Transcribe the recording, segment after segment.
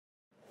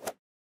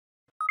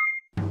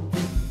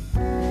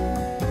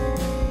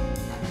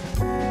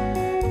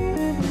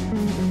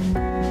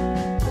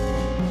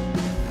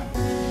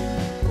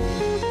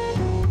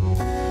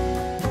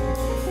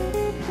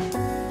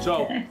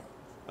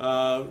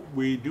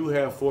we do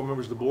have 4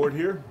 members of the board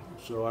here,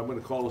 so I'm going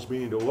to call this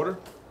meeting to order.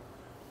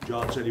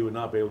 John said he would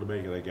not be able to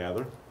make it, I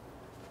gather.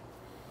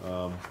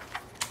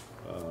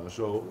 This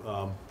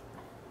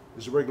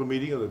is a regular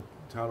meeting of the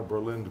Town of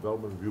Berlin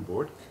Development Review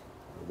Board.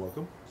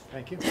 Welcome.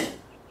 Thank you.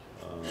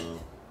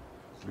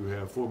 You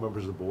have 4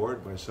 members of the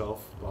board,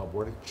 myself, Bob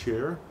Warnick,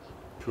 Chair,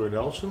 Tura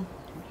Nelson.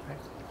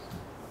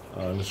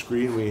 On the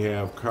screen we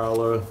have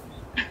Carla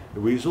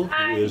DeWeasel,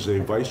 who is a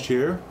Vice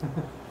Chair.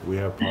 We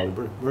have Polly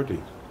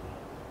Bertie.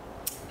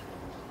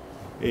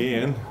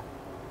 And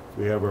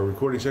we have our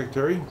recording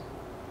secretary,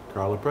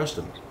 Carla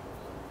Preston.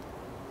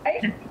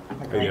 Hey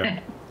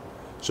there.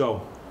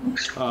 So,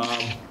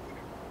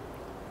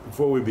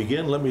 before we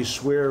begin, let me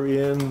swear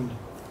in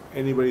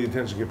anybody who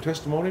intends to give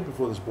testimony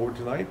before this board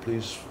tonight.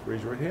 Please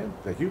raise your right hand.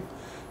 Thank you.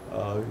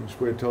 You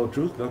swear to tell the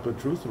truth, nothing but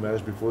the truth, the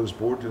matters before this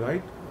board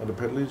tonight, under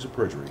penalties of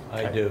perjury.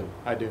 I do.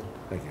 Thank you.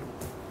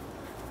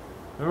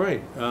 All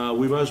right,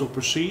 we might as well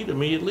proceed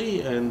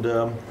immediately and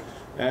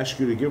ask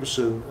you to give us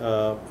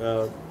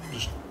a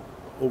just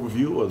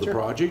overview of the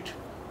project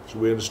so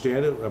we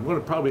understand it. I'm going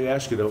to probably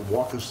ask you to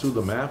walk us through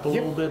the map a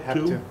little bit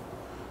too.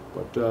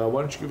 But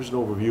why don't you give us an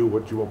overview of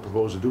what you want to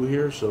propose to do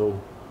here so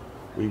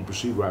we can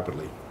proceed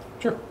rapidly.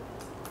 Sure.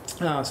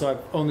 So I've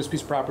owned this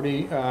piece of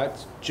property.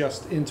 It's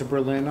just into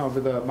Berlin over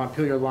the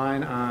Montpelier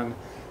line on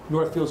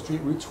Northfield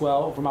Street, Route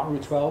 12, Vermont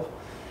Route 12.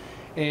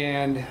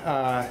 And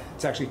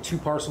it's actually 2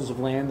 parcels of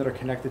land that are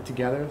connected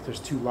together. There's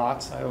 2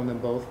 lots. I own them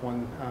both,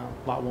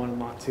 lot 1 and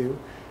lot 2,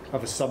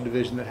 of a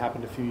subdivision that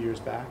happened a few years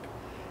back.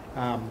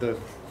 The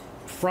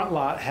front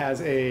lot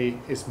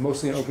is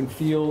mostly an open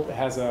field. It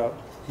has a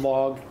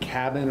log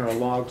cabin or a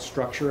log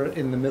structure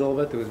in the middle of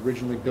it that was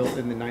originally built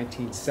in the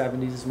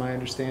 1970s, is my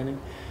understanding.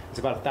 It's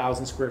about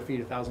 1,000 square feet,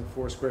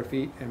 1,004 square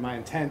feet, and my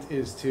intent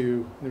is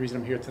to, the reason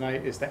I'm here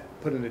tonight, is to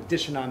put an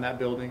addition on that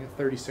building, a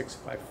 36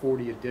 by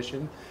 40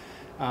 addition,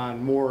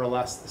 on more or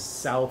less the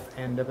south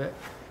end of it.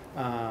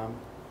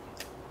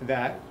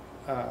 That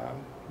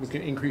was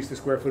going to increase the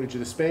square footage of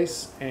the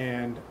space,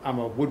 and I'm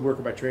a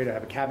woodworker by trade. I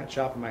have a cabinet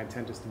shop, and my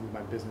intent is to move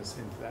my business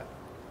into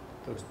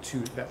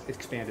that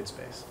expanded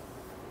space.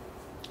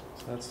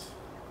 So that's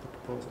the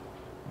proposal.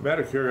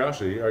 Matter of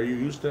curiosity, are you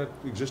using that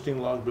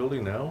existing log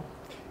building now?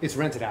 It's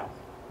rented out.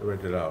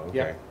 Rented out, okay.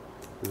 Yep.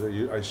 'Cause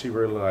I see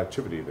very little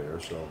activity there,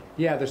 so.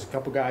 Yeah, there's a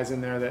couple guys in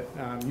there that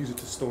use it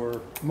to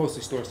store,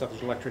 mostly store stuff.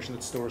 There's an electrician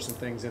that stores some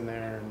things in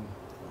there, and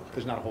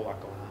there's not a whole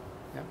lot going on.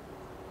 Yeah.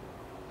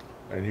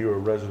 And you're a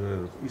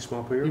resident of East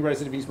Montpelier? You're a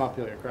resident of East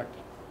Montpelier, correct?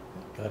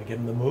 Got to get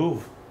him to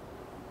move.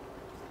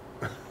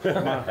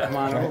 Come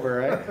on over,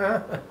 right?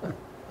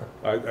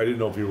 I didn't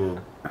know if you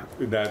were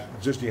in that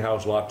existing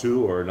house, lot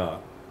 2, or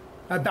not.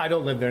 I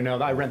don't live there, no.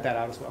 I rent that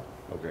out as well.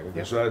 Okay,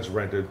 Yep. so that's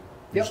rented.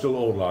 You Yep. still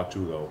own lot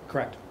 2, though?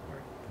 Correct.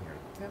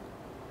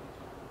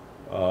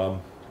 Right.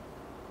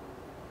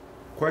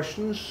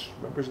 Questions,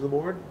 members of the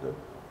board?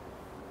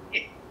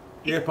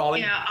 Yeah,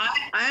 Polly? Yeah,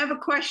 I have a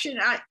question.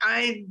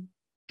 I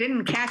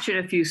didn't catch it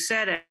if you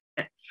said it.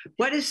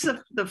 What is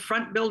the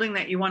front building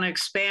that you want to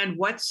expand?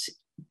 What's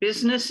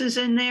businesses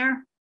in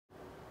there?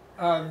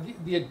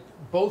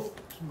 Both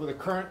with the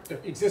current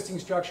existing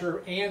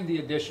structure and the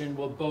addition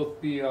will both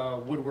be a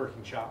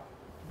woodworking shop.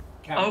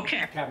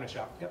 Okay. Cabinet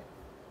shop, yep.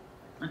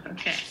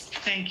 Okay,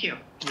 thank you.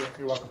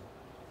 You're welcome.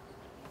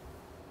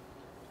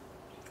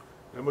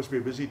 That must be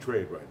a busy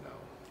trade right now.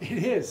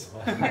 It is.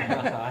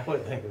 I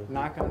would think of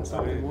Knock on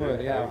some wood,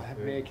 yeah.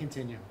 May it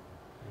continue.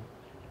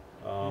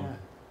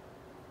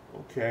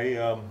 Okay,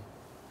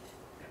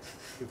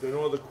 if there are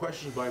no other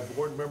questions by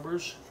board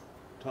members,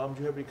 Tom, do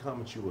you have any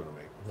comments you want to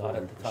make? Not before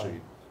at we the proceed?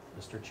 time,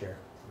 Mr. Chair.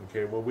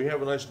 Okay, well, we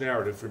have a nice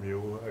narrative from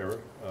you,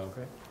 Eric.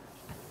 Okay.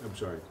 I'm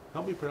sorry,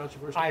 help me pronounce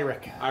your first name?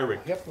 Eric.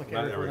 Eric. Yep, like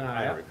Not Eric Eric, with an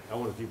I, Eric. I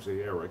want to keep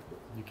saying Eric. But...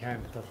 You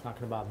can, but that's not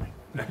going to bother me.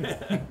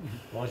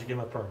 As long as you give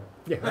him a permit.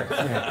 Yeah.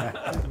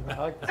 I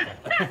like this guy.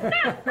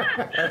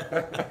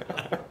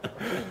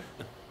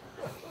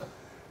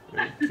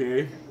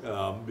 Okay,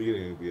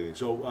 beginning.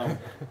 So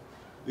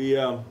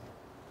the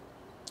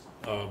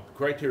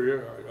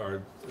criteria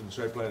are in the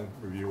site plan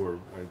review are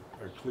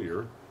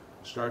clear. It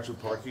starts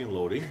with parking and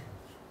loading.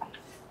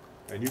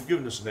 And you've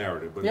given us a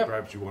narrative, but Yep.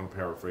 perhaps you want to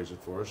paraphrase it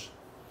for us.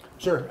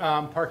 Sure.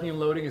 Parking and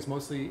loading is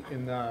mostly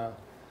in the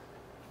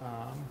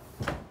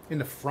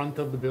front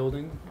of the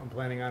building. I'm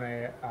planning on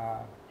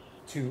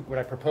what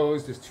I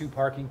proposed is 2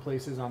 parking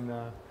places on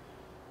the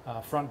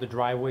front, the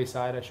driveway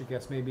side, I should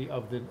guess, maybe,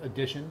 of the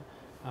addition.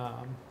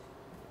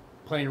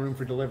 Plenty of room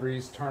for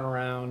deliveries,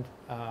 turnaround.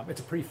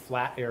 It's a pretty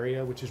flat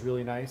area, which is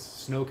really nice.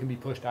 Snow can be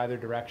pushed either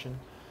direction.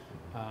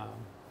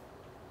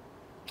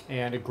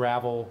 And a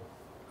gravel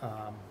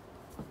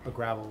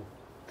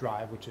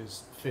drive, which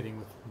is fitting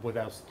with what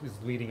else is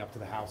leading up to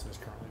the house and is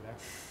currently there.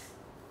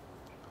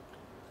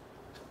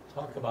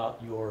 Talk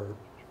about your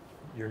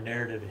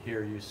narrative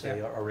here. You say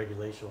a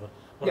regulation.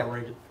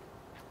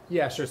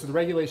 Yeah, sure. So the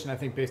regulation, I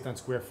think, based on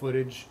square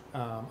footage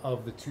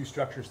of the 2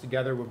 structures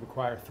together, would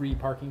require 3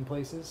 parking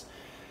places.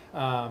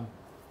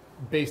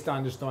 Based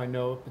on just though I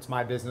know it's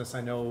my business,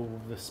 I know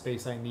the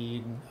space I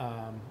need.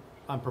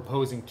 I'm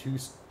proposing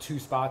two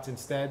spots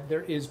instead.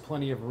 There is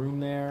plenty of room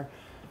there.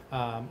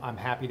 I'm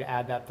happy to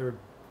add that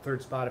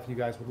third spot if you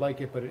guys would like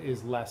it, but it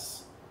is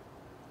less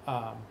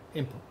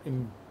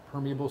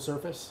impermeable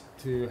surface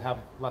to have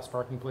less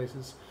parking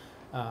places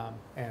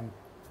and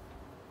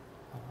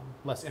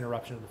less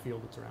interruption of the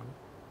field that's around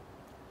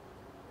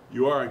it.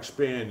 You are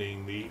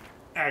expanding the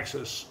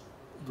access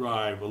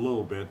drive a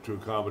little bit to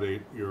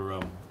accommodate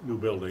your new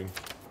building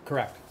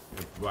Correct.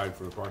 and provide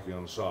for the parking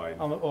on the side.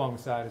 Along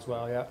the side as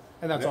well, yeah.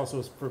 And that's Yeah.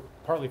 also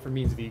partly for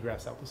means of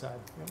egress out the side.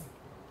 Yeah.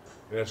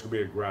 And that's gonna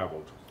be a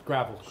gravelled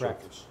Gravel,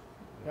 correct. surface,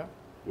 Yeah,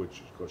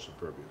 which is of course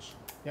impervious.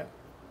 yeah.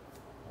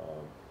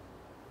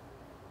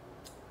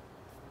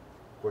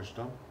 Question,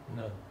 Tom?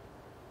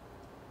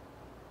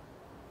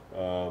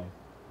 No.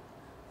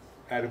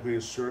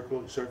 Adequate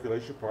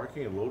circulation,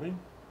 parking, and loading?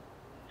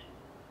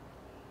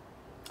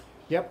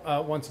 Yep,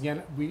 once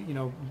again,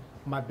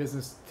 my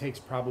business takes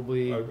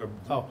probably,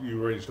 oh.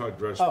 You already started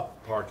to address Oh.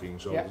 parking,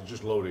 so Yeah. it's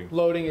just loading.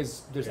 Loading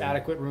is, there's Yeah.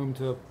 adequate room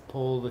to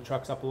pull the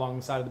trucks up along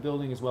the side of the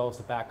building as well as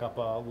to back up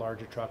a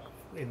larger truck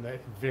in the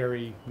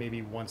very,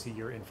 maybe once a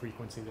year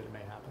infrequency that it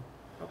may happen.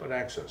 How about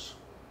access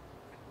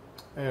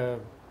Uh,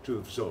 to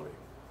the facility?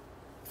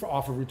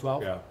 off of Route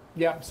 12? Yeah,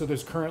 Yeah, so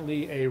there's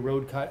currently a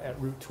road cut at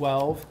Route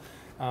 12,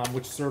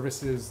 which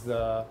services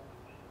the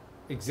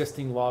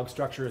existing log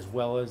structure as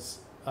well as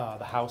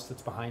the house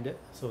that's behind it.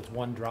 So it's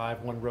one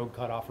drive, one road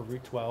cut off of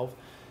Route 12.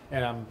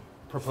 And I'm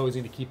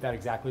proposing to keep that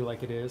exactly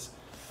like it is.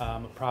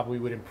 Probably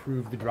would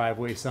improve the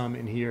driveway some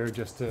in here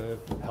just to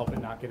help it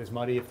not get as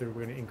muddy if they were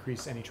going to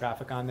increase any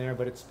traffic on there.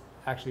 But it's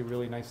actually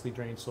really nicely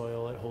drained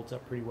soil. It holds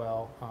up pretty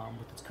well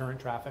with its current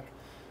traffic.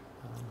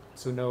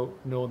 So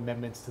no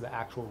amendments to the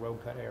actual road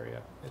cut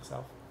area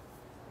itself.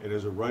 it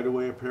is a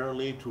right-of-way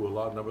apparently to a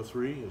lot number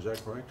 3, is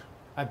that correct?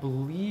 I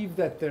believe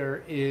that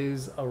there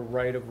is a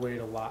right-of-way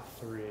to Lot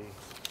 3.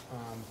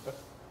 But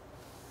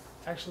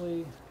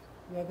actually,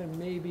 yeah, there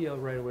may be a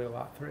right-of-way to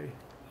Lot 3. I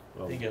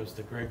Well, think it was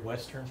the Greg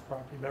Western's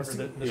property. Remember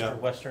that Yeah. Mr.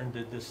 Western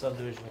did this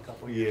subdivision a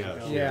couple of years Yes.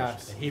 ago?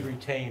 Yes. And he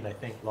retained, I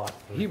think, lot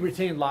He 3.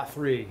 retained Lot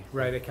 3,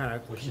 right, it kind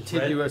of Which is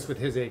contiguous with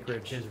his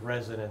acreage. His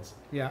residence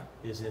Yeah,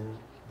 is in,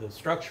 the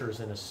structure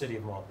is in the city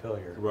of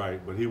Montpelier. right,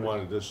 but he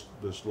wanted this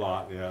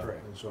lot, yeah.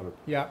 Correct. and sort of,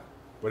 yeah,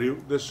 but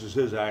this is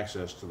his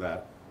access to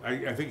that.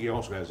 I think he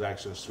also has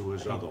access to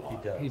his other He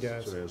lot. does. he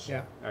does, So he has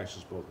yeah,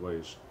 access both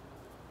ways.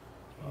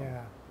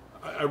 yeah.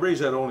 I raise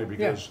that only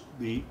because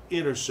the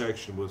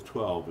intersection with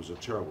 12 is a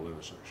terrible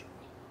intersection.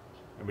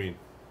 I mean,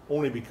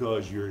 only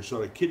because you're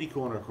sort of kitty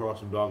corner across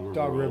from Dog River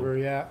Dog Road. River,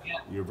 yeah,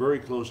 You're very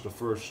close to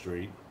First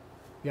Street,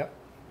 yep,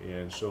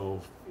 and so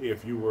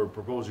if you were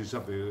proposing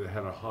something that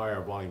had a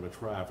higher volume of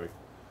traffic,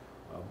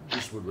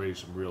 this would raise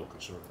some real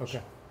concerns.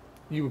 okay.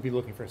 You would be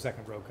looking for a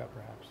second road cut,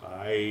 perhaps.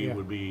 I Yeah.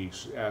 would be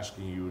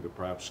asking you to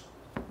perhaps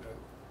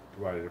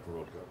provide a different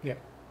road cut. Yeah,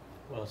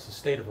 Well, it's the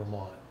state of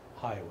Vermont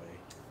highway.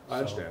 I so,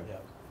 understand. yeah.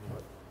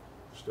 But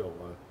still,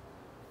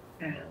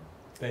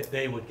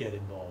 They would get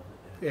involved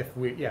in it. if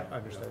we, yeah,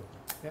 understood,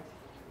 yeah,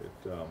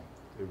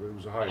 it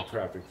was a high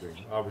traffic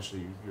thing.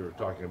 Obviously, you're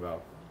talking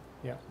about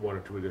yeah, 1 or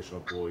 2 additional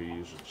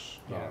employees. It's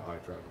not a Yeah. high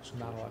traffic situation.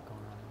 not a lot going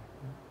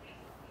on.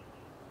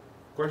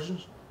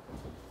 Questions?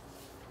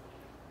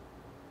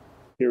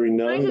 Hearing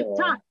Can I none.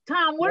 just,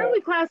 Tom, what are we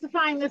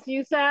classifying this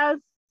use as?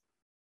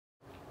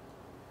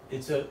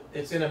 It's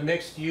in a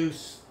mixed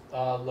use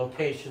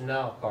location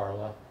now,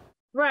 Carla.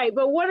 Right,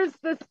 but what is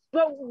this,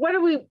 what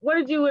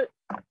did you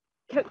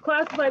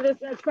classify this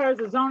as far as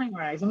the zoning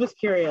regs? I'm just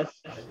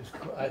curious.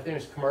 I think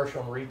it's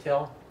commercial and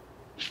retail.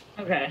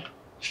 Okay.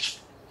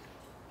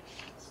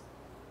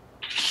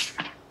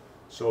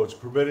 So it's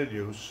permitted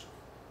use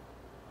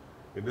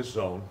in this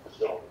zone.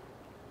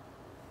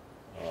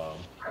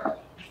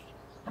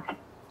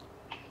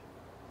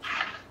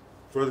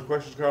 Further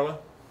questions, Carla?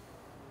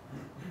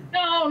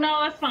 No,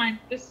 that's fine.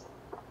 Just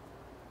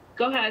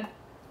go ahead.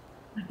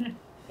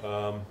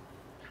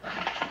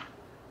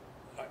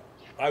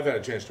 I've had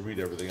a chance to read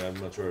everything. I'm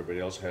not sure everybody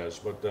else has,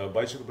 but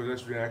bicycle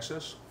pedestrian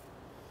access?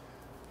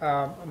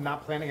 I'm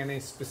not planning on any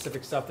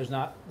specific stuff. There's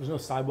no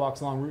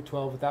sidewalks along Route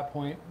 12 at that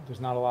point.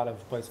 There's not a lot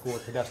of bicycle or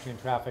pedestrian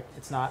traffic.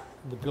 It's not,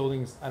 the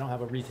buildings, I don't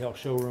have a retail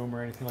showroom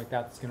or anything like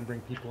that that's gonna bring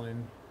people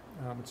in.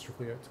 It's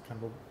strictly it's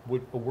kind of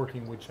a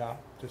working wood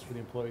shop just for the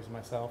employees and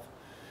myself.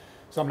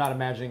 So I'm not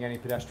imagining any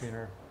pedestrian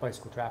or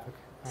bicycle traffic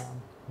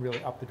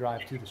really up the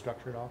drive to the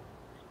structure at all.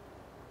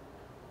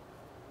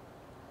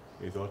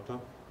 Any thoughts,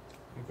 Tom?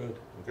 I'm good.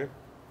 Okay.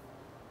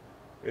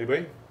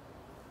 Anybody?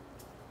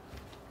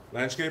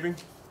 Landscaping?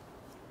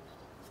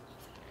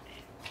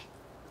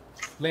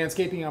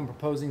 Landscaping, I'm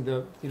proposing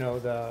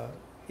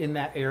in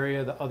that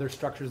area, the other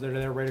structures that are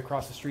there right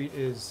across the street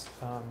is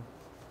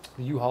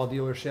the U-Haul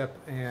dealership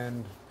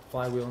and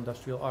Flywheel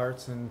Industrial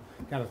Arts and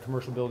kind of a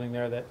commercial building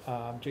there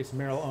that Jason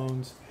Merrill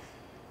owns.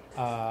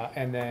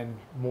 And then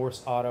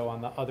Morse Auto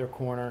on the other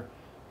corner.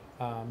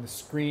 The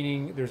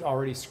screening, there's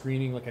already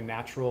screening like a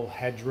natural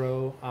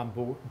hedgerow on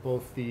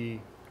both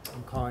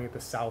I'm calling it the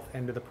south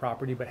end of the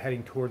property, but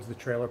heading towards the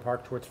trailer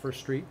park, towards First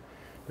Street.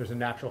 There's a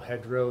natural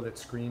hedgerow that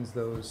screens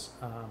those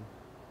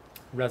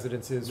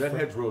residences. That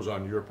hedgerow's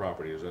on your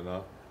property, is it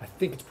not? I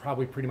think it's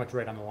probably pretty much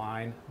right on the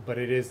line, but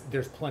it is,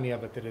 there's plenty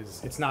of it that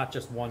is, it's not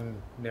just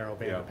one narrow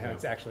band of pen,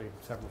 it's actually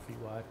several feet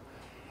wide.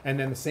 And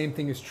then the same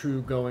thing is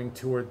true going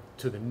to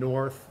the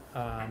north.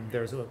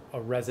 There's a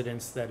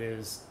residence that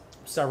is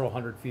several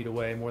hundred feet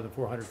away, more than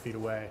 400 feet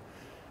away.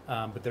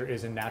 But there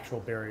is a natural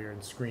barrier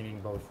and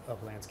screening both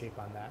of landscape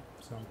on that.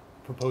 So I'm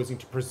proposing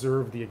to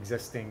preserve the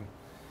existing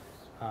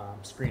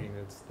screening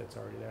that's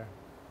already there.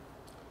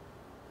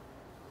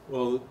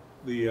 Well,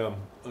 the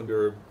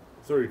under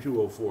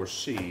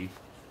 3204C,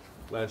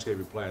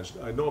 landscaping plans,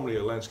 normally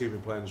a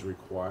landscaping plan is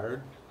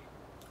required.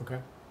 Okay.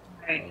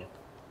 Right.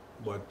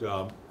 But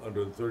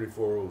under the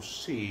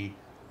 3404C,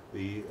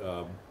 the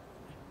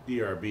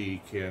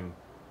DRB can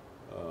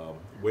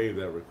waive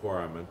that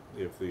requirement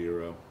if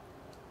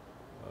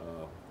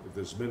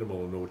there's minimal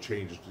or no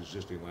changes to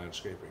existing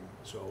landscaping.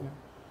 So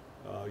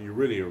you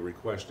really are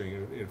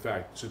requesting, in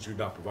fact, since you've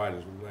not provided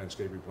us with a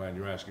landscaping plan,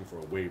 you're asking for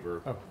a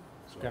waiver. Oh,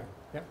 So, okay.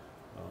 Yep.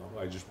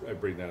 I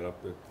bring that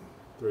up, that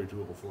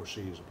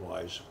 3204C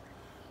applies.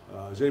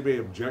 Does anybody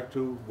object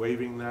to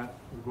waiving that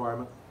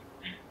requirement?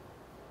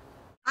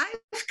 I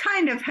just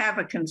kind of have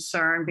a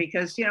concern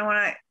because, you know, when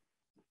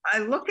I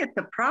look at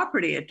the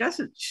property, it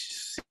doesn't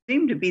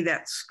seem to be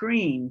that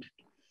screened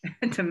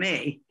to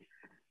me.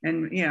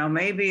 And, you know,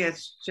 maybe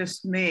it's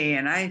just me,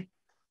 and I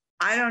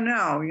don't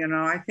know, you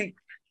know, I think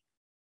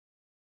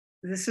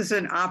this is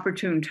an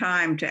opportune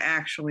time to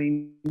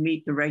actually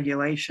meet the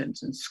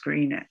regulations and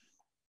screen it.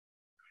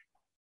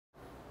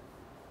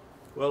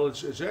 Well,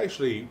 it's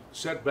actually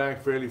set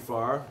back fairly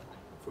far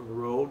from the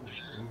road.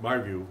 In my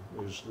view,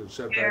 is it's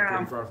set back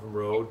pretty far from the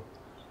road.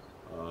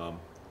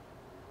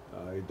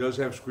 It does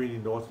have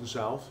screening north and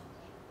south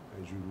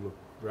as you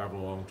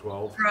travel along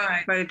 12.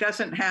 Right, but it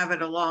doesn't have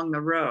it along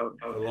the road.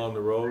 Along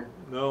the road,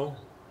 no.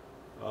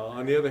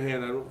 On the other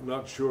hand, I'm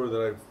not sure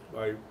that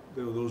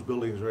those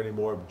buildings are any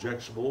more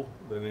objectionable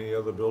than any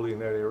other building in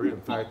that area.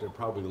 In fact, they're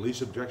probably the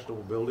least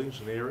objectionable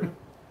buildings in the area,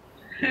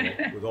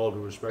 with all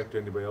due respect to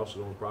anybody else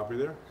that owns property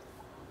there.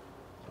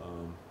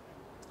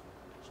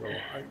 So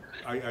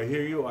I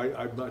hear you.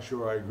 I'm not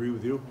sure I agree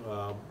with you.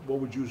 What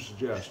would you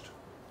suggest?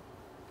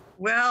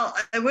 Well,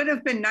 it would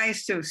have been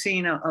nice to have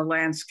seen a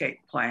landscape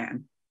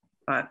plan,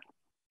 but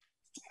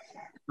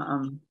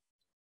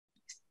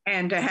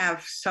and to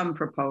have some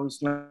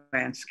proposed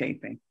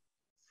landscaping.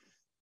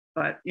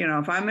 But, you know,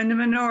 if I'm in the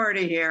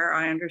minority here,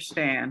 I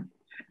understand.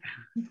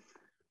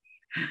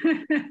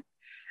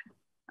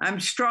 I'm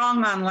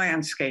strong on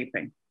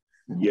landscaping.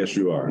 Yes,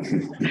 you are.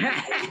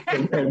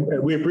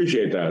 and we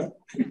appreciate that.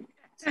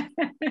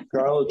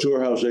 Carla, it's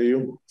your house, are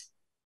you?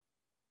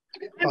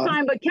 I'm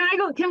fine, but can I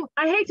go,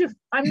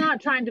 I'm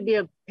not trying to be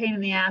a pain in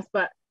the ass,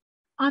 but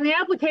on the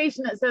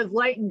application it says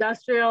light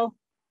industrial,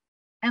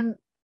 and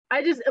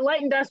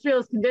light industrial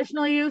is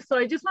conditional use, so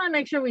I just want to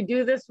make sure we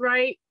do this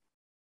right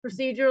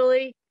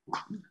procedurally,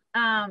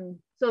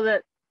 so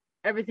that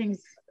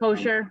everything's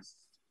kosher.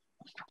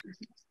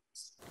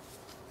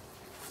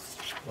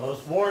 Well,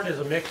 it's warned as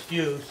a mixed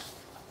use.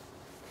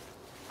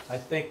 I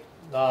think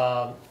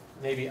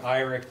maybe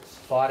Iric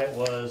thought it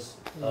was,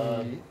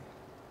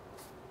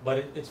 but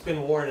it's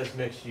been warned as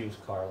mixed use,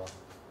 Carla.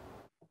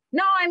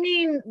 No, I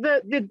mean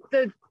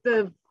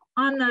it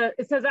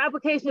says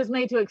application is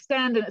made to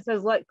extend, and it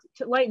says light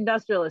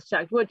industrial is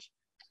checked, which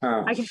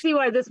I can see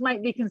why this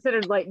might be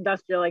considered light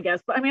industrial, I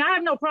guess. But I mean, I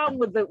have no problem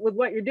with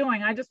what you're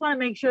doing. I just want to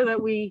make sure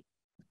that we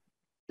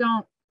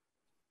don't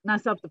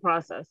mess up the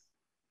process.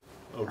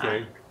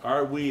 Okay.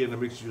 Are we in a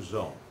mixed use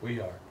zone? We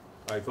are.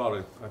 I thought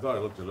I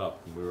looked it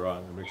up and we were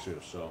on the mixed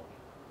use, so it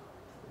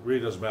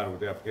really doesn't matter what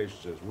the application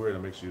says. We're in a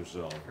mixed use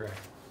zone. Correct.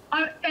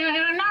 And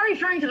I'm not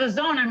referring to the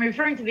zone, I'm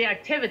referring to the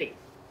activity.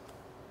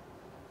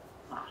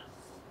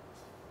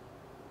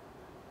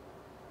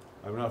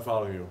 I'm not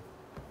following you.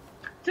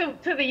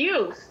 To the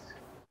use.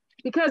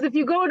 Because if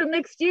you go to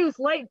mixed use,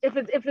 if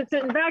it's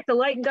in fact a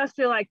light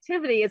industrial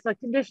activity, it's a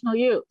conditional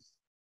use.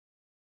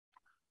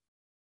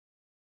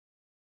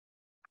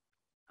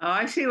 Oh,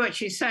 I see what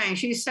she's saying.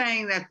 She's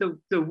saying that the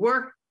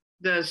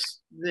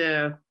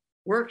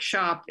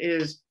workshop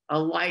is a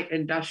light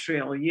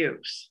industrial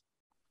use.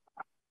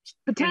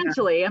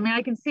 Potentially. I mean,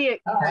 I can see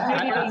it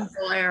maybe being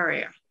full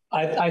area.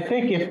 I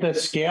think if the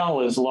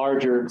scale is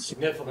larger,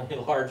 Significantly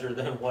larger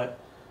than what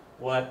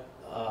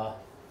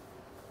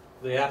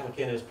the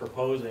applicant is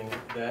proposing,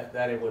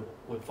 that it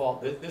would fall.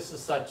 This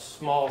is such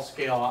small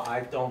scale.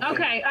 I don't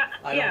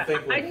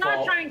think would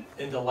fall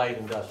into light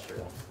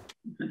industrial.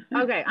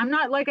 Okay, I'm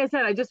not, like I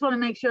said, I just want to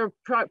make sure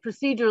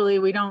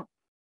procedurally we don't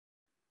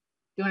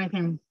do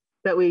anything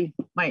that we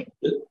might.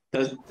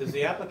 Does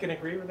the applicant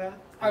agree with that?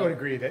 I would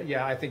agree that,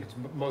 yeah, I think it's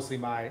mostly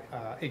my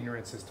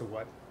ignorance as to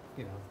what,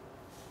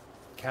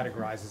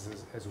 categorizes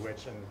as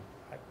which, and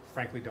I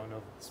frankly don't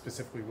know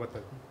specifically what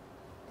the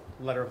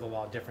letter of the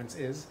law difference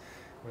is,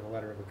 or the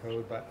letter of the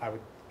code, but I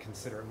would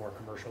consider it more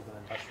commercial than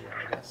industrial,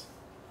 I guess.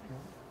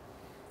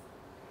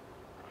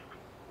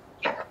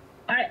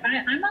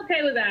 I'm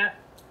okay with that.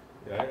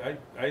 Yeah,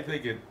 I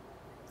think it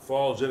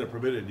falls in a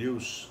permitted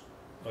use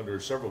under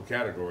several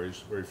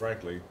categories, very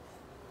frankly,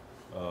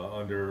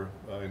 in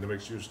the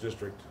mixed-use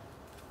district.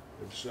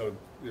 It's, you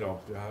know,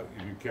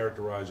 if you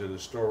characterize it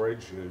as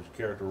storage, if you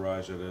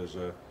characterize it as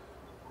a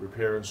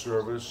repair and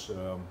service,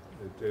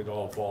 it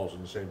all falls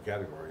in the same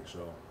category,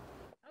 so.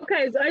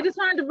 Okay, so I just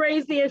wanted to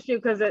raise the issue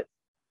because I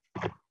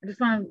just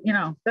want to, you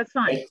know, that's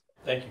fine.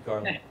 Thank you,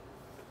 Carla.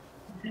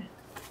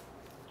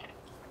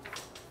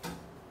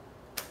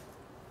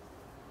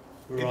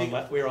 We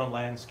were on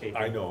landscaping.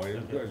 I know, I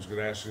was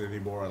gonna ask you any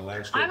more on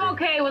landscaping. I'm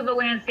okay with the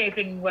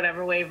landscaping,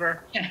 whatever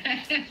waiver.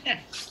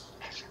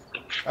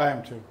 I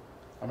am too.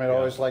 I mean, I'd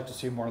always like to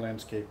see more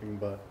landscaping,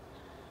 but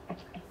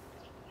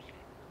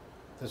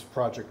this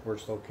project where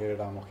it's located,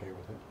 I'm okay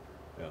with it.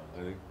 Yeah,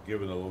 I think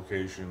given the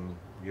location,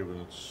 given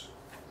its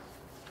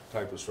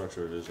type of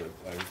structure it is,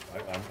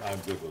 I'm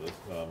good with it.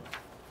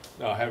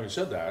 Now, having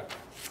said that,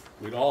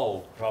 we'd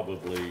all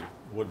probably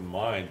wouldn't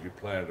mind if you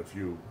planted a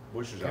few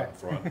bushes out in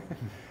front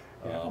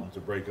to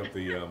break up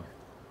the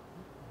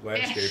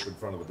landscape in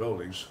front of the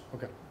buildings.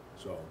 Okay.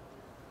 So,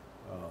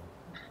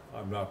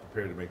 I'm not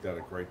prepared to make that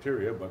a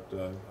criteria, but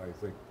I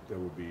think that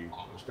would be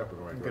a step in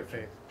the right In good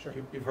direction. faith, sure.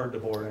 You've heard the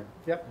board.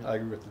 Yep, I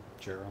agree with the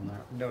chair on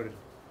that. noted.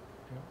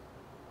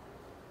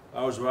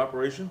 Hours of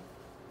operation?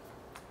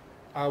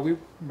 We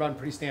run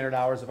pretty standard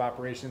hours of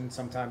operation,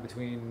 sometime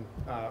between,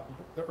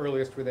 the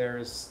earliest we're there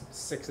is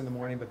 6 in the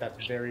morning, but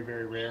that's very,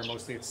 very rare.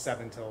 Mostly it's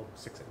 7 till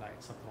 6 at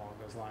night, something along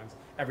those lines.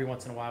 Every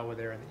once in a while we're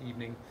there in the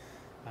evening.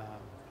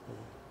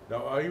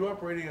 Now, are you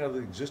operating out of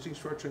the existing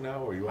structure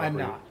now, or are you I'm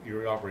operating? not.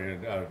 You're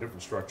operating out of a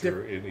different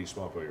structure in East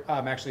Montpelier?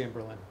 I'm actually in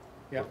Berlin.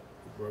 Yep.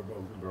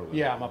 Berlin.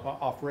 Yeah, I'm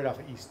right off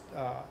of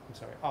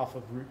off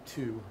of Route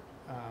 2,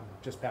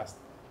 just past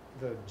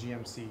the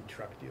GMC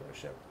truck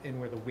dealership, in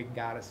where the Wig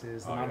Goddess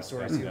is, the Oh,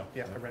 Montessori. yeah.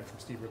 Yeah, I rent from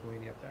Steve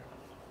Ricolini up there.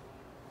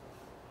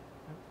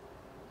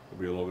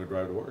 It'll be a longer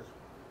drive to work.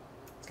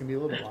 It's gonna be a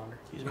little bit longer.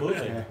 He's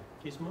moving.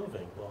 He's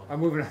moving. Well, I'm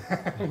moving.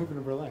 I'm moving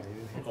to Berlin.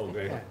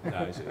 Okay,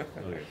 I see,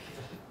 okay.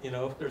 you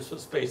know, if there's a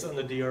space on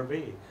the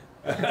DRB.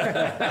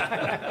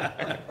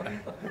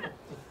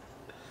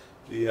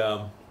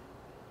 The,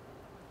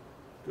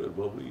 good,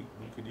 well, we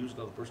could use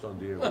another person on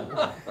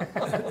DRB.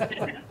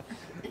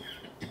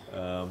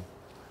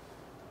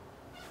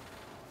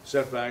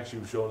 Setbacks,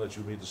 you've shown that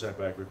you meet the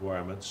setback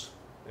requirements.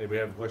 Anybody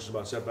have questions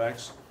about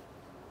setbacks?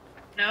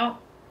 No,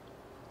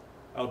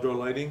 Outdoor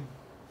lighting?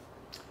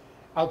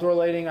 Outdoor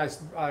lighting, I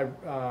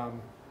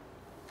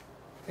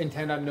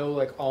intend on no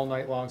like all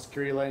night long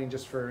security lighting,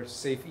 just for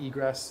safe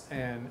egress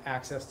and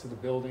access to the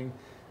building.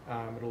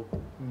 It'll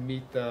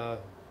meet the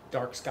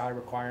dark sky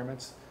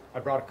requirements. I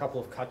brought a couple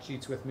of cut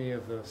sheets with me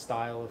of the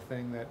style of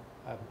thing that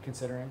I'm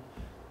considering,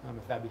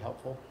 if that'd be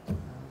helpful.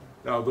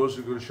 Now, those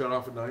are gonna shut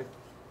off at night?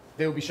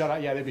 They will be shut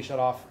off. Yeah, they'll be shut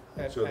off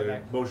at So they're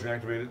night. motion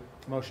activated,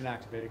 Motion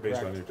activated. based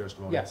Correct. on your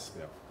testimony? Yes.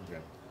 Yeah,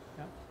 okay.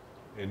 Yeah.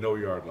 And no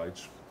yard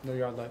lights. No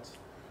yard lights.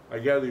 I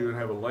gather you're gonna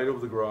have a light over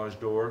the garage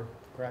door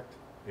Correct.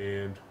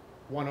 and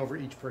One over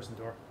each person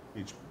door.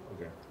 each,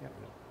 okay. Yeah.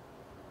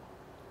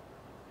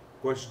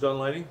 Questions on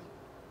lighting?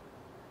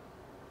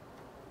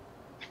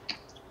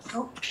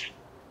 nope.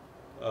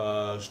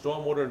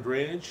 Stormwater and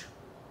drainage?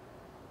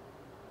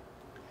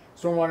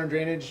 Stormwater and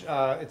drainage,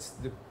 it's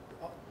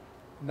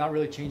not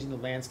really changing the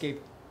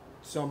landscape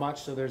so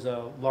much. So there's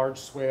a large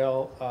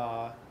swale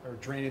or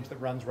drainage that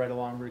runs right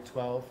along Route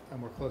 12,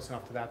 and we're close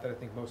enough to that I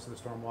think most of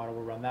the stormwater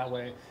will run that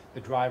way.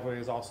 The driveway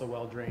is also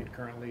well drained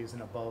currently, is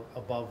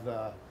above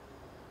the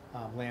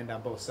land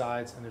on both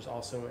sides, and there's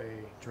also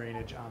a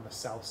drainage on the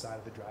south side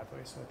of the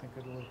driveway. So I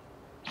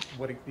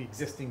think the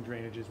existing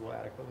drainages will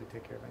adequately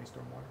take care of any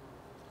stormwater.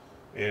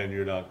 And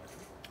you're not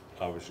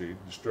obviously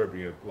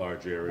disturbing a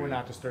large area? We're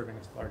not disturbing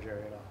this large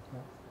area at all. No.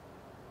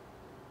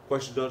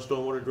 Questions on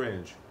stormwater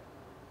drainage?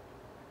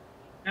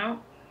 No,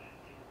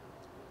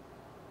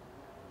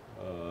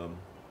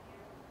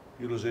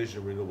 Utilization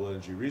of renewable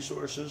energy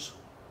resources?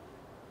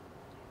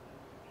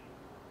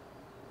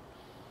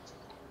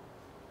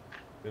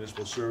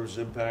 Municipal service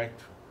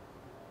impact?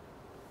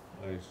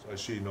 I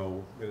see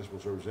no municipal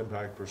service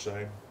impact per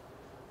se.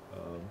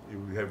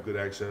 You have good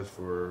access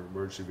for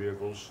emergency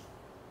vehicles.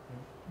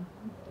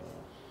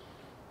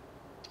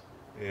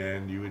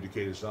 And you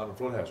indicate it's not a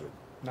flood hazard.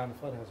 Not a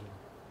flood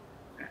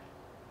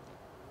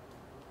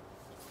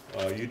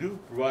hazard. You do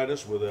provide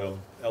us with an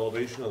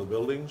elevation of the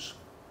buildings.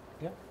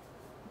 Yep.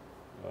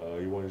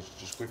 You want to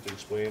just quickly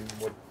explain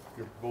what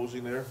you're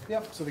proposing there?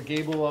 Yep, so the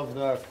gable of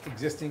the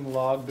existing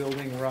log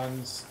building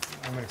runs,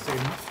 I'm gonna say,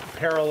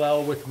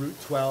 parallel with Route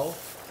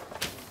 12.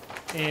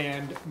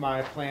 And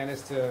my plan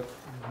is to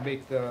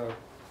make the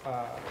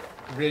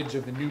ridge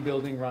of the new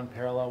building run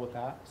parallel with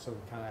that. So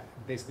kind of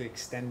basically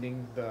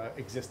extending the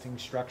existing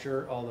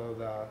structure, although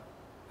the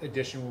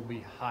addition will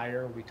be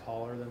higher, will be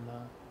taller than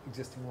the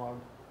existing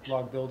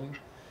log building.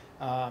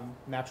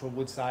 Natural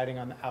wood siding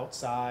on the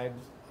outside,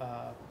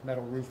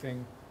 metal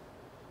roofing,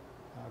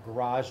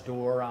 garage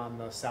door on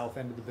the south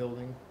end of the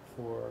building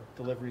for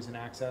deliveries and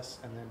access,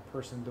 and then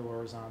person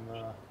doors on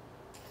the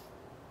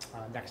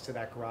next to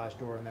that garage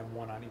door, and then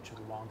one on each of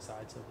the long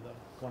sides of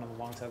one on the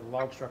long side of the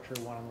log structure,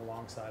 one on the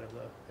long side of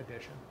the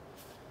addition.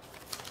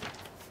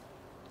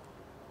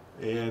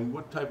 And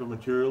what type of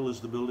material is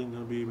the building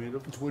going to be made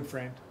of? It's wood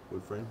framed.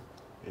 Wood frame?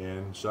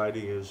 And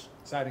siding is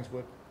Siding's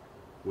wood.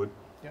 wood?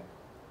 Yep.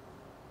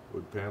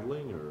 Wood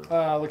paneling or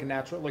Like a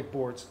natural, like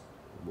boards.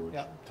 boards?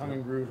 Yeah, tongue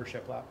and groove or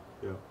shiplap.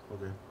 Yeah,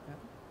 okay.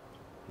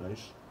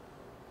 Nice.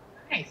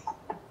 Nice.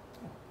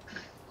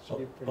 Should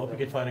be pretty Hope you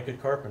good. could find a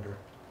good carpenter.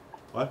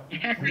 What?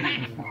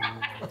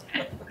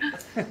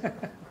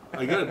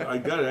 I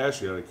gotta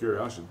ask you out of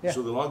curiosity. Yeah.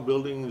 So the log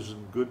building is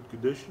in good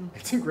condition?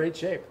 It's in great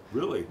shape.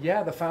 Really?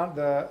 Yeah,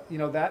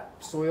 that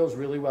soil's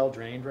really well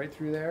drained right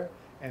through there,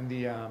 and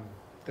the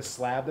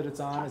slab that it's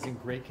on is in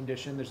great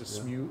condition. There's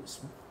a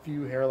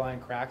few hairline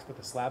cracks, but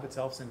the slab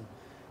itself's in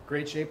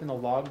great shape. And the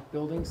log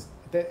buildings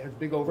that have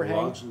big overhang.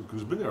 Logs,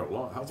 because it's been there a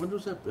long. When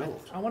was that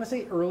built? I want to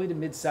say early to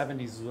mid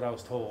 '70s is what I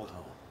was told,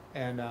 Wow.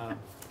 and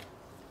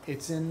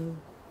it's in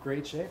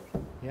great shape.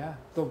 Yeah,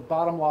 the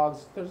bottom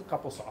logs, there's a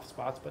couple soft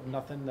spots, but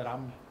nothing that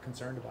I'm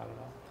concerned about at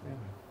all.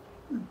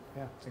 Yeah,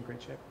 yeah, it's in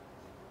great shape.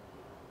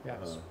 Yeah.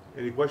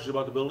 Any questions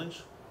about the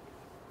buildings?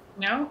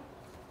 No?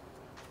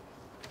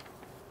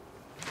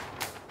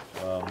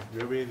 Do you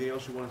have anything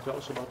else you want to tell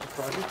us about this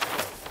project?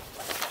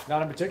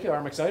 Not in particular.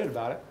 I'm excited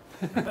about it.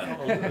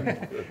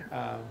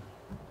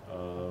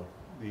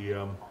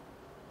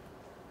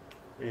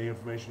 Any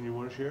information you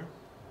want to share?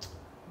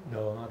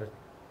 No, not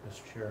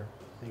Mr. Chair.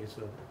 I think it's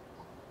a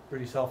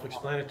pretty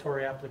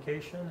self-explanatory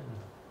application, and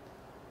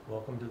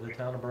welcome to the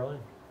town of Berlin.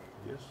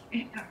 Yes.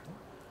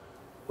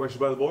 Questions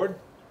by the board?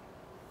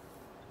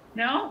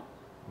 No?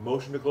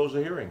 Motion to close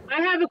the hearing.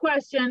 I have a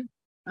question.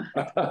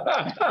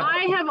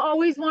 I have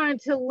always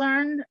wanted to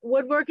learn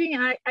woodworking,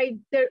 and I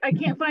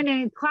can't find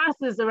any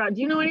classes around.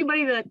 Do you know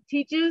anybody that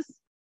teaches?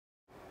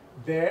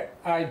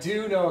 I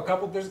do know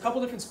there's a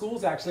couple different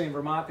schools actually in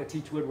Vermont that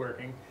teach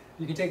woodworking.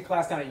 You can take a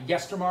class down at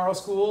Yestermorrow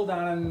School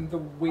down in the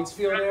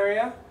Waitsfield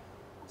area.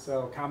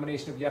 So a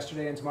combination of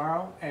yesterday and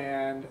tomorrow.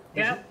 And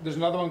there's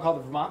another one called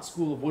the Vermont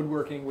School of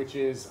Woodworking, which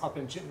is up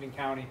in Chittenden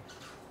County.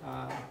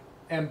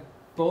 And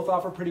both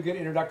offer pretty good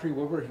introductory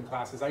woodworking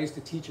classes. I used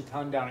to teach a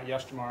ton down at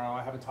Yestermorrow.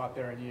 I haven't taught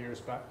there in years,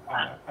 but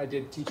I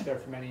did teach there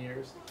for many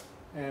years.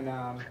 And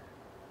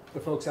the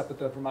folks up at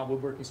the Vermont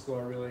Woodworking School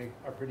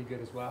are pretty good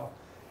as well.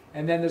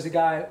 And then there's a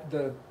guy,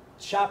 the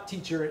shop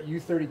teacher at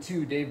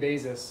U32, Dave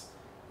Bezos,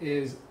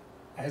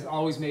 has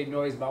always made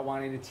noise about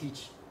wanting to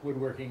teach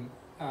woodworking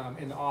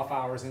in the off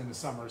hours and in the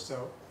summer.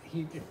 So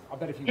I'll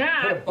bet if you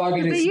put a bug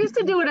in his... They used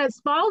to do it at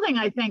Spalding,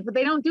 I think, but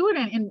they don't do it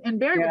in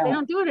Barry, but they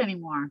don't do it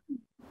anymore.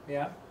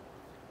 Yeah.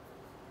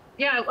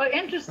 Yeah, well,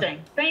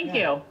 interesting. Thank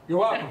you. You're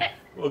welcome.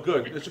 Well,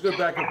 good. It's a good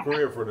backup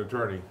career for an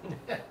attorney.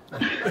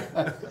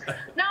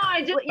 No,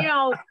 I just,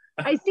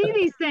 I see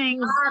these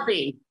things.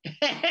 Barbie.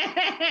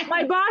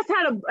 My boss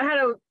had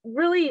a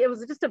really, it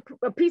was just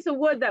a piece of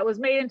wood that was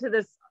made into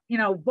this,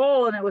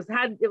 bowl, and it was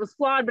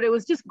flawed, but it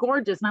was just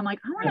gorgeous. And I'm like,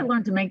 I want to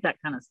learn to make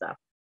that kind of stuff.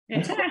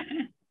 It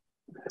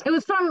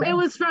was from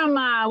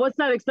what's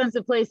that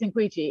expensive place in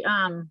Quechee?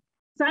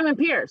 Simon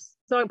Pierce.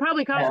 So it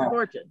probably cost a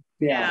fortune.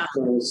 Yeah.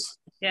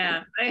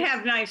 Yeah, they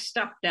have nice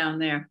stuff down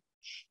there.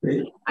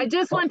 I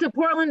just went to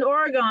Portland,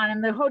 Oregon,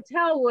 and the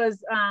hotel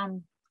was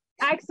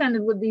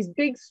accented with these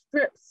big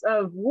strips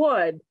of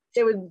wood.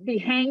 They would be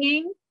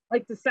hanging,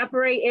 like to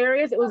separate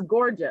areas. It was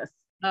gorgeous.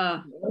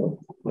 The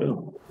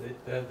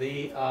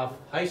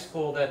high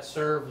school that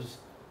serves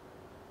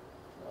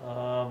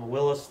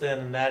Williston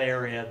and that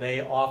area, they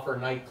offer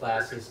night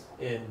classes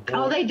in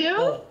bull, they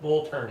do?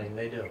 Bull turning.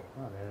 They do.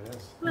 Oh, there it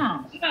is.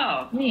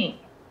 Oh, neat.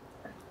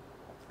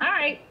 All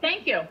right,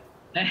 thank you.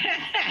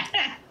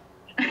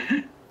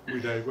 We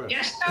digress.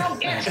 Yes, no.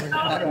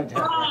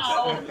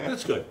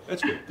 That's good.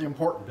 That's good. The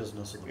important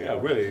business of the Yeah,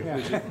 really.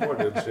 It's important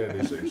to understand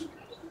these things.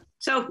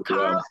 So,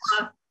 Carla,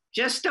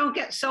 just don't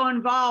get so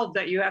involved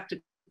that you have to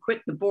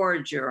quit the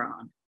board you're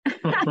on.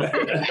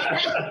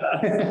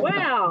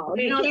 Well,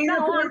 it's been a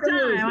long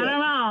time. I don't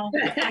know.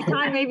 That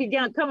time may be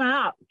coming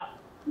up.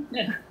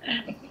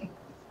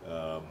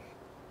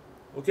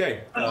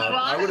 Okay.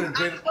 I would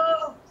move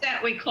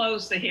that we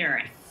close the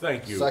hearing.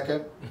 Thank you.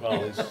 Second.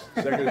 Well, it's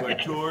seconded by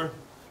Tour.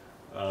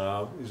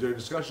 Is there a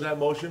discussion of that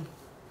motion?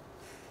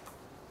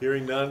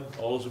 Hearing none.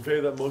 All those in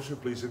favor of that motion,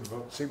 please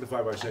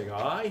signify by saying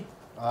aye.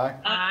 Aye.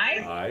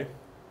 Aye. Aye.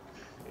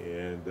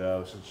 And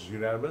since it's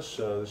unanimous,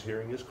 this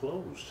hearing is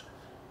closed.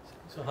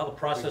 So how the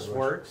process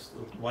works,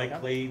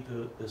 likely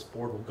this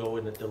board will go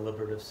in a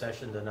deliberative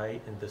session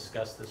tonight and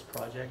discuss this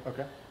project.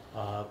 Okay.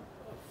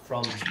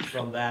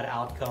 From that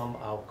outcome,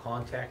 I'll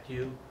contact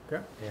you.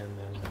 Okay. And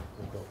then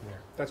we'll go from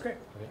there. That's great.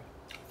 Okay.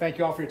 Thank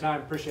you all for your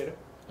time. Appreciate it.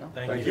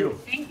 Thank you.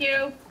 Thank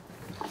you.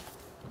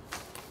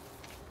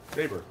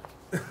 Neighbor.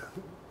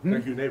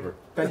 Thank you, neighbor.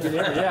 Thank you,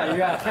 neighbor.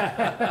 Yeah.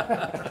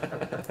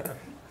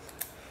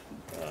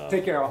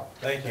 Take care, all.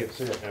 Thank you.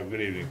 Have a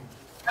good evening.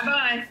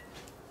 Bye-bye.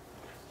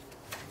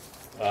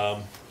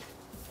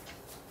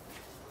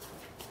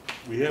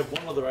 We have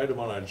one other item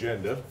on our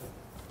agenda,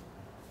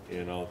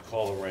 and I'll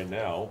call it right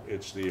now.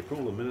 It's the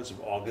approval of minutes of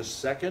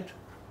August 2nd,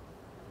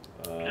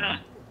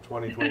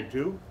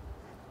 2022.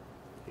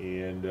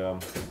 And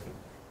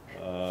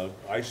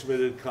I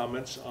submitted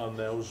comments on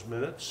those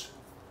minutes,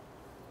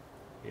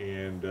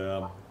 and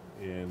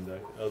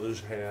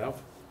others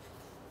have.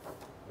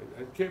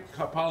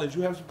 Polly, did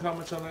you have some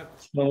comments on that?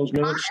 Those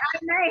minutes? I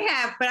may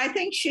have, but I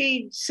think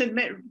she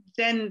submitted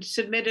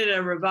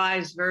a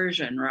revised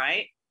version,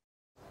 right?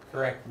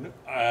 Correct.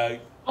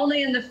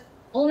 Only in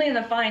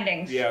the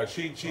findings. Yeah,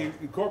 she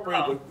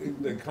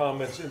incorporated the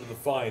comments into the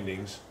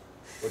findings,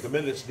 but the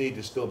minutes need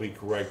to still be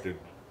corrected.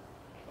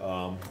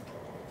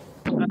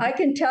 I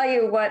can tell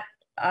you what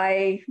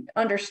I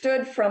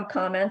understood from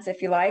comments,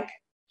 if you like.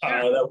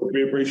 That would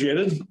be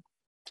appreciated.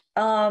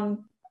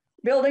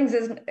 Buildings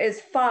is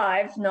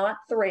 5, not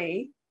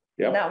 3.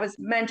 Yep. And that was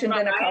mentioned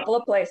in a couple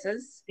of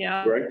places.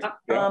 Yeah. Correct.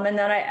 Yeah. And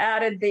then I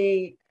added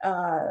the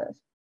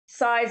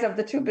size of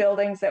the 2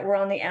 buildings that were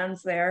on the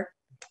ends there.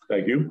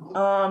 Thank you.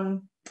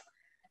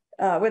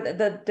 With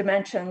the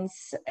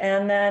dimensions.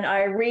 And then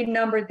I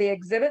renumbered the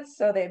exhibits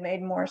so they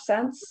made more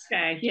sense.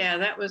 Okay, yeah,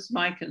 that was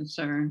my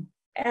concern.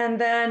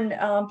 And then,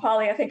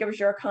 Polly, I think it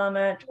was your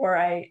comment where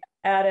I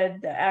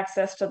added the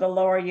access to the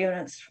lower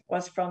units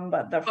was from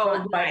the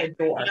front by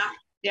the door.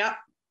 Yeah.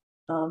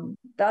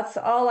 That's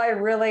all I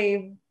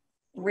really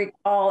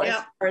recall as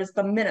Yeah. far as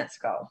the minutes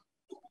go.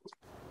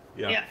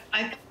 Yeah.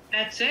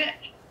 That's it.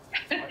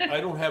 I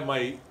don't have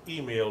my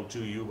email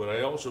to you, but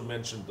I also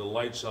mentioned the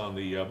lights on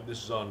the,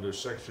 this is under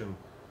section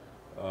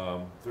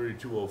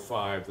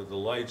 3205, that the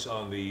lights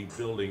on the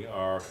building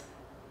are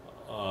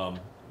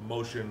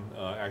motion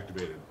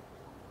activated.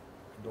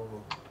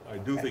 I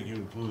do think you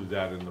included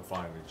that in the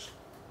findings.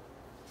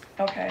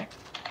 Okay.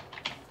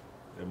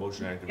 The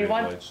motion activated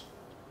lights.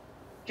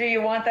 Do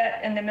you want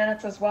that in the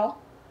minutes as well?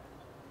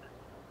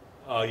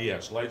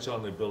 Yes, lights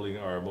on the building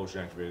are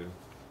motion activated.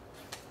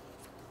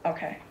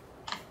 Okay.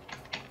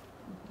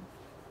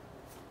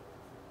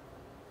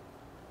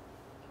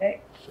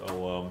 Okay.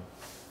 So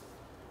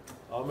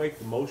I'll make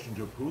the motion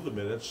to approve the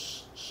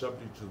minutes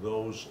subject to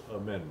those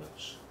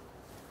amendments.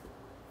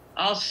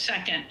 I'll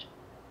second.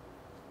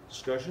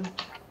 Discussion?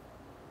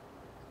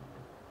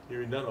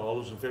 Hearing none, all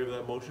those in favor of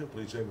that motion,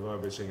 please signify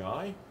by saying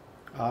aye.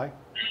 Aye.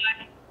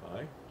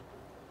 Aye.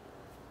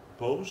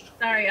 Opposed?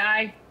 Sorry,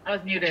 I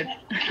was muted.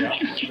 Yeah,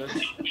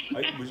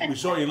 we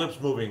saw your lips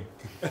moving.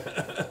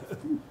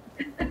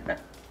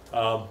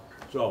 All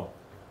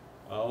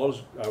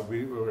those,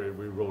 we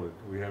wrote it.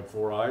 We have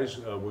 4 ayes.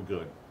 We're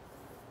good.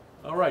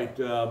 All right.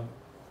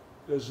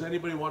 Does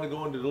anybody want to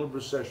go into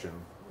deliberative session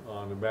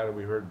on the matter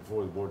we heard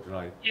before the board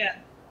tonight? Yeah,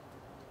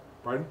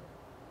 Pardon?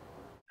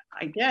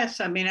 I guess.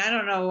 I mean, I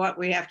don't know what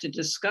we have to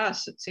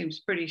discuss. It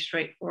seems pretty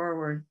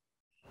straightforward.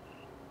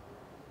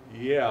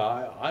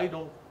 Yeah, I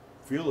don't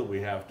feel that we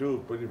have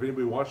to, but if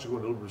anybody wants to go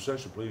into deliberative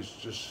session, please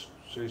just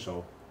say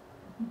so.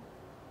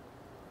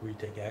 Will you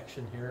take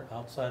action here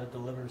outside of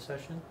deliberative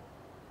session?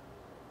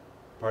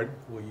 Pardon?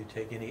 Will you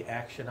take any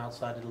action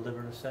outside of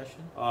deliberative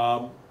session?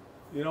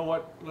 You know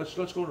what? Let's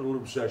go into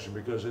deliberative session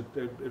because it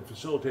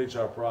facilitates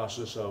our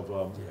process of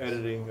Yes.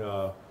 editing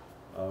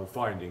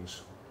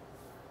findings.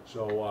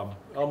 So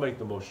I'll make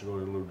the motion to go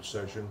to deliberative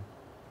session.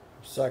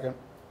 Second.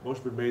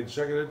 Motion been made and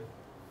seconded.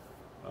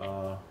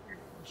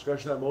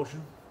 Discussion on that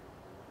motion?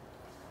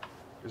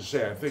 As I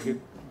say, I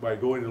think by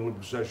going to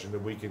deliberative session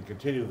that we can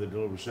continue the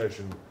deliberative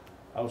session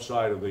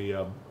outside of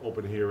the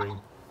open hearing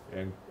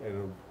and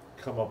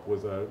come up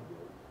with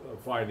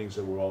findings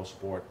that we'll all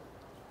support.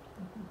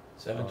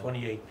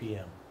 7:28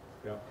 p.m.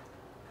 Yeah.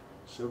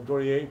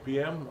 7:28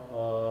 p.m.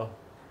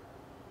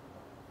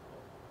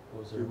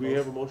 Did we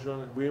have a motion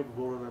on it? We have a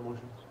vote on that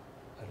motion?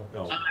 I don't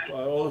No. think so.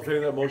 All in favor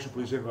of that motion,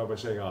 please signify by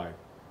saying aye.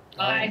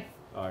 Aye.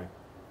 Aye.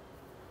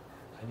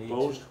 I need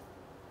Opposed?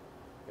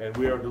 And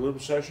we are in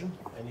deliberative session.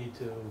 I need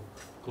to.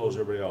 Close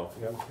everybody off.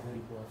 Yeah.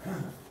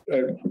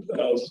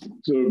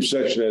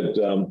 Section at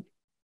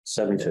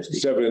 750.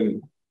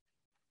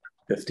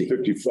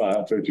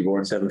 7:55,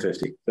 54,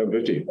 750.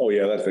 7:50. Oh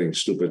yeah, that thing's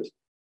stupid.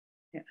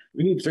 Yeah.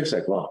 We need to fix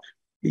that clock.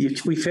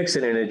 We fix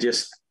it and it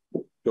just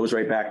goes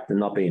right back to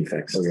not being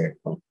fixed. Okay.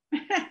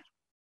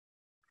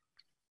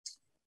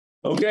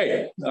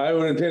 Okay, I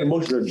would entertain a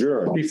motion to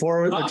adjourn.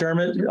 Before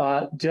adjournment,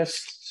 I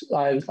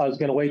was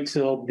going to wait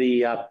till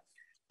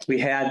we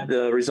had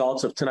the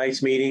results of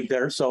tonight's meeting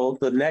there. So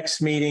the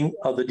next meeting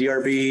of the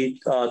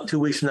DRB 2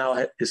 weeks from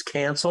now is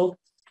canceled.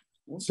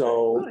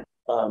 So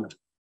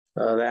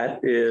that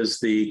is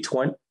the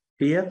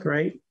 20th,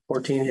 right?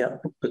 14th, yeah,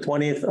 the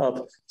 20th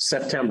of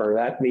September.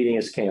 That meeting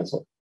is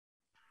canceled.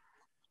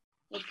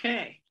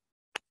 Okay.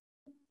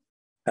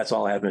 That's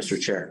all I have, Mr.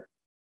 Chair.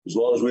 As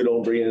long as we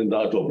don't bring it in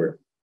October.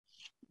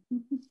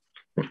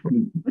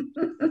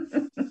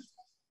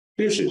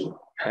 This is.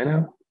 I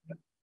know.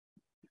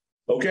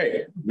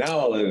 Okay, now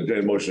I'll entertain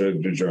a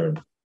motion to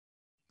adjourn.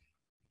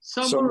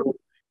 So, So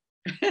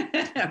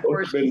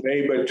motion's been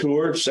made by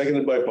Tour,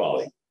 seconded by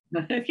Polly.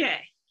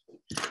 okay.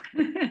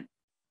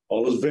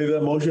 All those in favor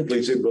of that motion,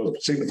 please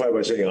signify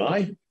by saying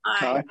aye.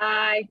 Aye.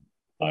 Aye.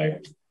 Aye.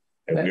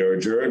 And we are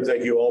adjourned.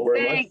 Thank you all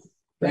very much.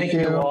 Thank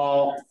you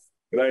all.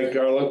 Good night,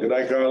 Carla. Good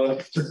night,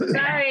 Carla.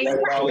 Sorry. Good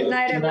night, Polly. Good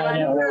night, Good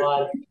night,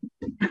 everyone.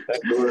 everyone.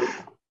 Thank you.